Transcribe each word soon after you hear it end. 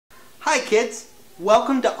Hi kids,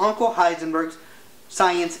 welcome to Uncle Heisenberg's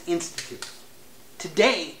Science Institute.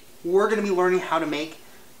 Today we're going to be learning how to make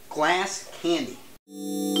glass candy.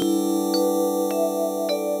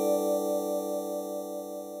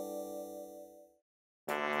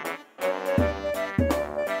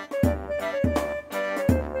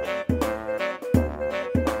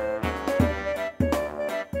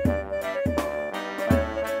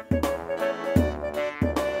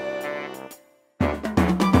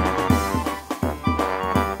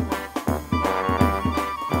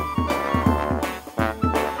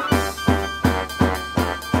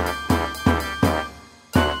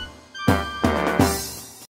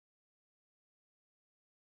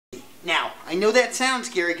 Now, I know that sounds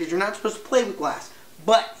scary because you're not supposed to play with glass,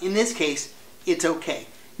 but in this case, it's okay.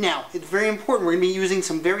 Now, it's very important. We're going to be using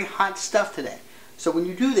some very hot stuff today. So when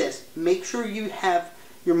you do this, make sure you have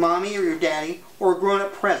your mommy or your daddy or a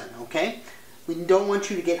grown-up present, okay? We don't want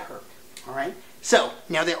you to get hurt, all right? So,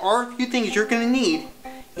 now there are a few things you're going to need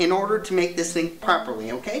in order to make this thing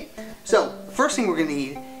properly, okay? So, the first thing we're going to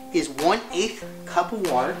need is 1/8 cup of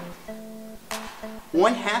water,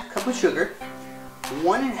 1/2 cup of sugar,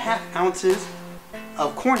 1½ ounces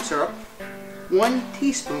of corn syrup, 1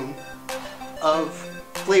 teaspoon of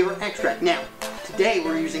flavor extract. Now, today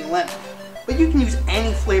we're using lemon, but you can use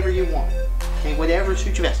any flavor you want, okay, whatever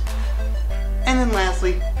suits you best. And then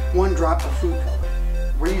lastly, 1 drop of food color.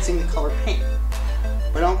 We're using the color pink,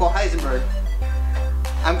 but Uncle Heisenberg,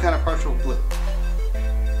 I'm kind of partial to blue.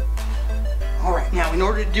 Alright, now in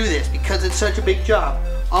order to do this, because it's such a big job,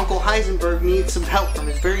 Uncle Heisenberg needs some help from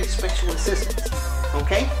his very special assistants.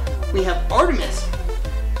 Okay, we have Artemis.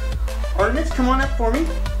 Artemis, come on up for me.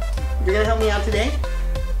 You're gonna help me out today.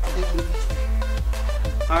 Thank you.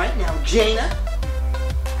 All right, now Jaina,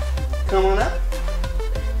 come on up.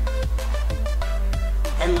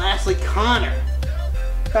 And lastly, Connor.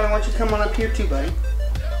 Connor, why don't you come on up here too, buddy?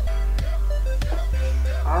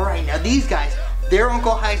 All right, now these guys, they're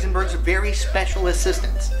Uncle Heisenberg's very special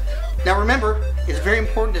assistants. Now remember, it's very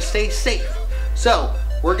important to stay safe. So,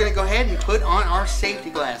 we're going to go ahead and put on our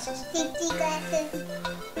safety glasses. Safety glasses.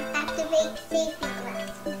 Activate safety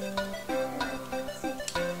glasses.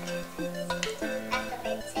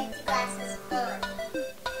 Activate safety glasses on.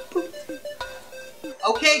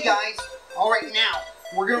 Okay guys, alright now,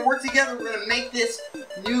 we're going to work together, we're going to make this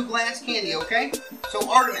new glass candy, okay? So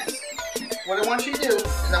Artemis, what I want you to do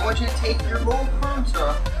is I want you to take your bowl of corn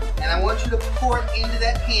syrup and I want you to pour it into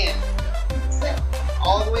that pan.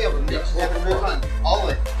 All the way over. Just have it run. All of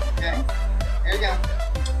it. Okay? There you go.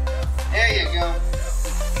 There you go.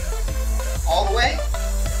 All the way.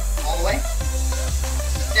 All the way.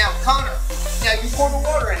 Now, Connor. Now, you pour the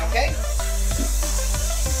water in, okay?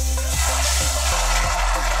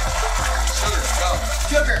 Sugar. Go.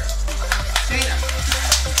 Sugar. Jaina.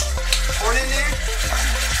 Pour it in there.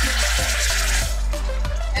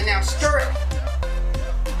 And now stir it.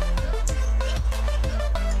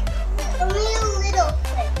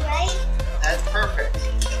 That's perfect.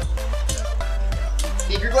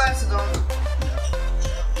 Keep your glasses on.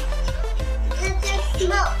 Because there's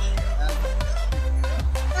smoke.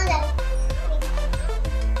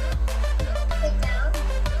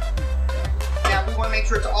 Now we want to make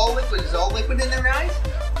sure it's all liquid. Is it all liquid in there, guys?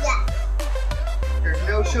 Yes. There's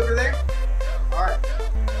no sugar there? Alright.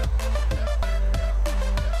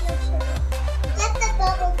 No sugar. Get the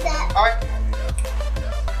bubbles out. Alright.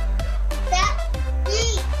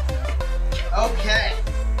 Okay.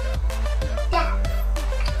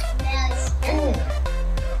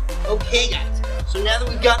 Okay guys, so now that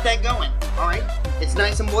we've got that going, alright, it's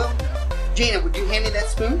nice and boiled. Jaina, would you hand me that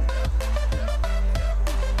spoon?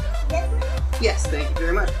 Yes, thank you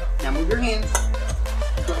very much. Now move your hands.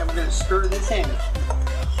 So we're going to stir this in.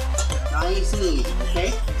 Nice and easy,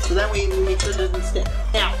 okay? So that way we make sure it doesn't stick.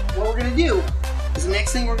 Now, what we're going to do is the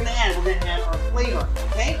next thing we're going to add our flavor,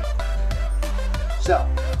 okay? So,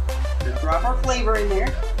 we'll drop our flavor in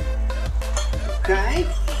there. Okay.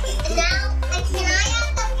 And now, can I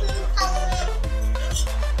add the food coloring?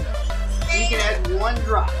 You can add 1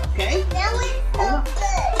 drop, okay? That was so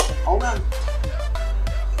good. Hold on. Is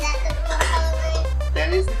that the food coloring? That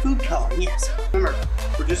is the food coloring, yes. Remember,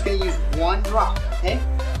 we're just going to use 1 drop, okay?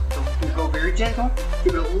 So we'll go very gentle.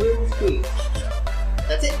 Give it a little squeeze.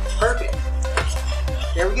 That's it. Perfect.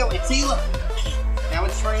 There we go. And see, look. Now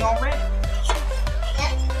it's turning all red.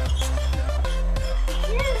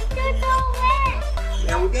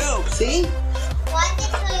 There we go. See? Why did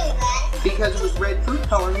it turn red? Because it was red food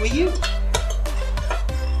coloring we used.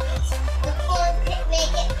 Before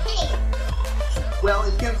make it pink. Well,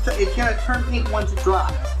 it's gonna turn pink once it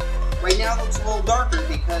dries. Right now it looks a little darker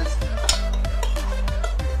because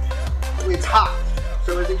it's hot.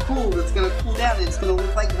 So as it cools, it's going to cool down and it's going to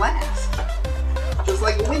look like glass. Just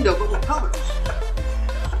like a window, but with colors.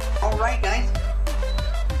 Alright, guys.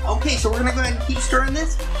 Okay, so we're going to go ahead and keep stirring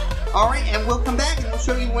this. Alright, and we'll come back and we'll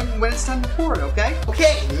show you when it's time to pour it, okay?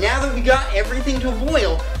 Okay, now that we got everything to a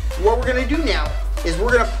boil, what we're going to do now is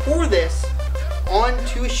we're going to pour this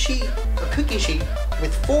onto a sheet, a cookie sheet,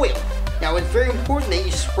 with foil. Now, it's very important that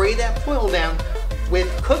you spray that foil down with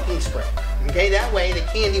cooking spray. Okay, that way the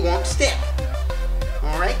candy won't stick.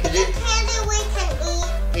 Alright, because candy we can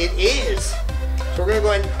eat. it is. So we're going to go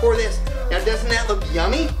ahead and pour this. Now, doesn't that look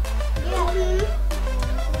yummy? Yeah.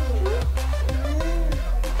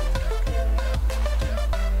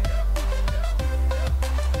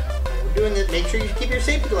 We're doing this. Make sure you keep your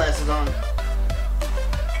safety glasses on.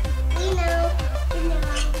 You know.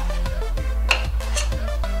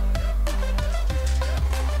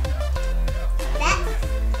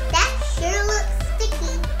 That sure looks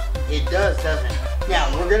sticky. It does, doesn't it?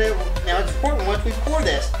 Now it's important once we pour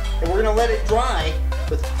this that we're gonna let it dry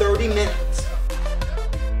for 30 minutes.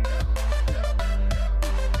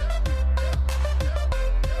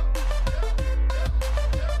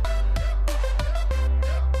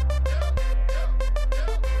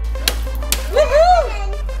 Woohoo!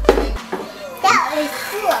 That was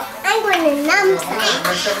cool. I'm going to numb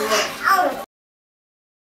some.